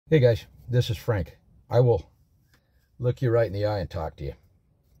Hey guys, this is Frank. I will look you right in the eye and talk to you.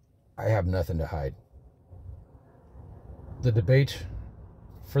 I have nothing to hide. The debates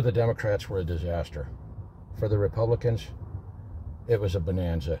for the Democrats were a disaster. For the Republicans, it was a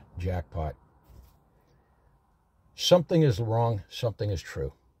bonanza, jackpot. Something is wrong, something is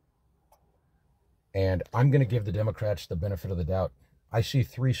true. And I'm going to give the Democrats the benefit of the doubt. I see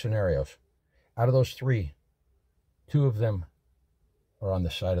three scenarios. Out of those three, two of them are on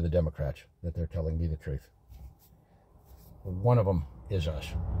the side of the Democrats, that they're telling me the truth. One of them is us.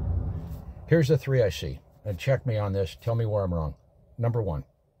 Here's the three I see, and check me on this. Tell me where I'm wrong. Number one,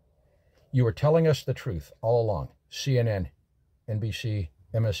 you were telling us the truth all along. CNN, NBC,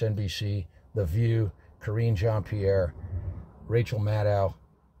 MSNBC, The View, Karine Jean-Pierre, Rachel Maddow,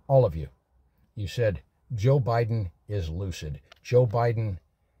 all of you. You said Joe Biden is lucid. Joe Biden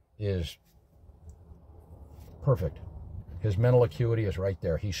is perfect. His mental acuity is right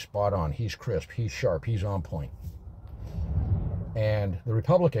there. He's spot on. He's crisp. He's sharp. He's on point. And the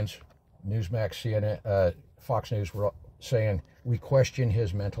Republicans, Newsmax, CNN, Fox News, were saying, we question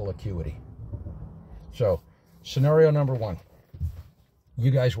his mental acuity. So, scenario number one,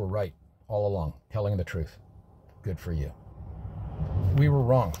 you guys were right all along, telling the truth. Good for you. We were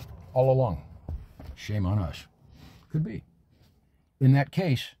wrong all along. Shame on us. Could be. In that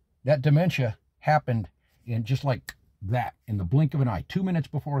case, that dementia happened in just like that, in the blink of an eye. 2 minutes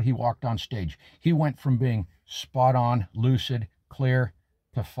before he walked on stage, he went from being spot on, lucid, clear,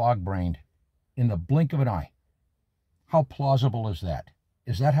 to fog-brained in the blink of an eye. How plausible is that?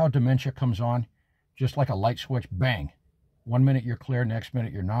 Is that how dementia comes on? Just like a light switch, bang. 1 minute you're clear, next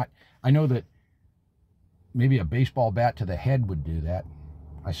minute you're not. I know that maybe a baseball bat to the head would do that.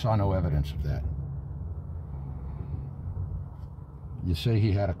 I saw no evidence of that. You say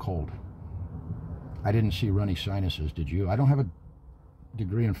he had a cold. I didn't see runny sinuses, did you? I don't have a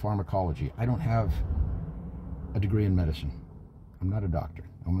degree in pharmacology. I don't have a degree in medicine. I'm not a doctor.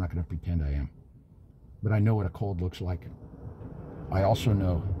 I'm not going to pretend I am. But I know what a cold looks like. I also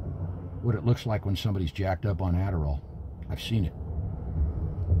know what it looks like when somebody's jacked up on Adderall. I've seen it.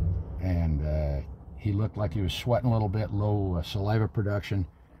 And he looked like he was sweating a little bit, low saliva production,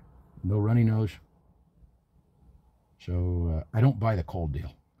 no runny nose. So I don't buy the cold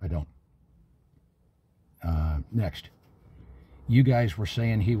deal. I don't. Next, you guys were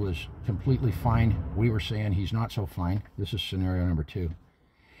saying he was completely fine. We were saying he's not so fine. This is scenario number two.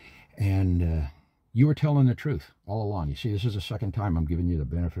 And you were telling the truth all along. You see, this is the second time I'm giving you the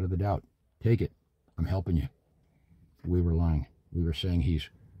benefit of the doubt. Take it. I'm helping you. We were lying. We were saying he's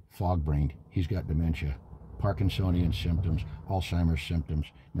fog-brained. He's got dementia, Parkinsonian symptoms, Alzheimer's symptoms.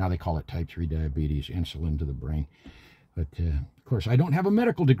 Now they call it type 3 diabetes, insulin to the brain. But, of course, I don't have a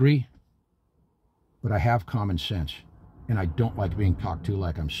medical degree, but I have common sense. And I don't like being talked to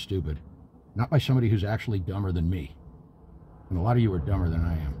like I'm stupid. Not by somebody who's actually dumber than me. And a lot of you are dumber than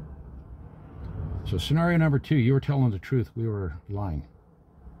I am. So scenario number two, you were telling the truth. We were lying.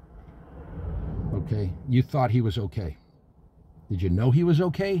 Okay, you thought he was okay. Did you know he was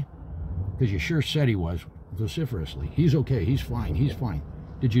okay? Because you sure said he was, vociferously. He's okay, he's fine, he's fine.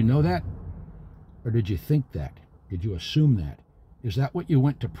 Did you know that? Or did you think that? Did you assume that? Is that what you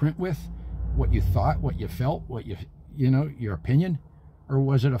went to print with? What you thought, what you felt, what you know, your opinion? Or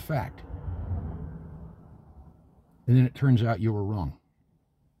was it a fact? And then it turns out you were wrong.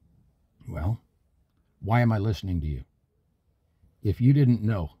 Well, why am I listening to you? If you didn't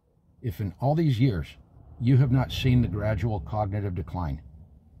know, if in all these years you have not seen the gradual cognitive decline,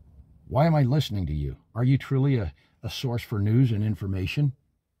 why am I listening to you? Are you truly a source for news and information?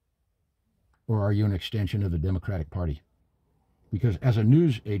 Or are you an extension of the Democratic Party? Because as a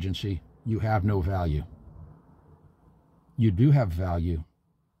news agency, you have no value. You do have value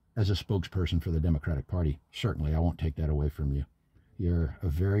as a spokesperson for the Democratic Party. Certainly, I won't take that away from you. You're a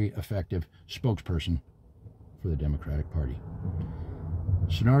very effective spokesperson for the Democratic Party.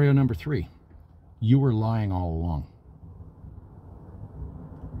 Scenario number three, you were lying all along.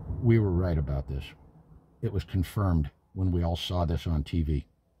 We were right about this. It was confirmed when we all saw this on TV.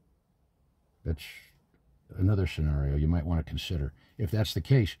 That's another scenario you might want to consider. If that's the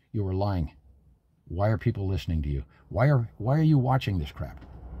case, you were lying. Why are people listening to you? Why are you watching this crap?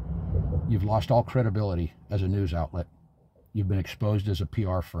 You've lost all credibility as a news outlet. You've been exposed as a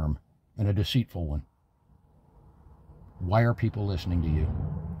PR firm, and a deceitful one. Why are people listening to you?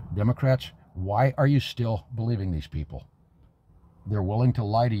 Democrats, why are you still believing these people? They're willing to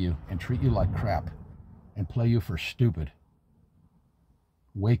lie to you and treat you like crap and play you for stupid.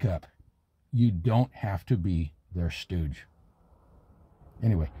 Wake up. You don't have to be their stooge.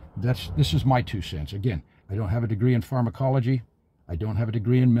 Anyway, this is my 2 cents. Again, I don't have a degree in pharmacology. I don't have a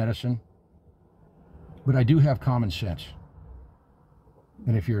degree in medicine, but I do have common sense.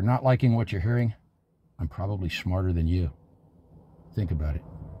 And if you're not liking what you're hearing, I'm probably smarter than you. Think about it.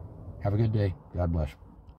 Have a good day. God bless.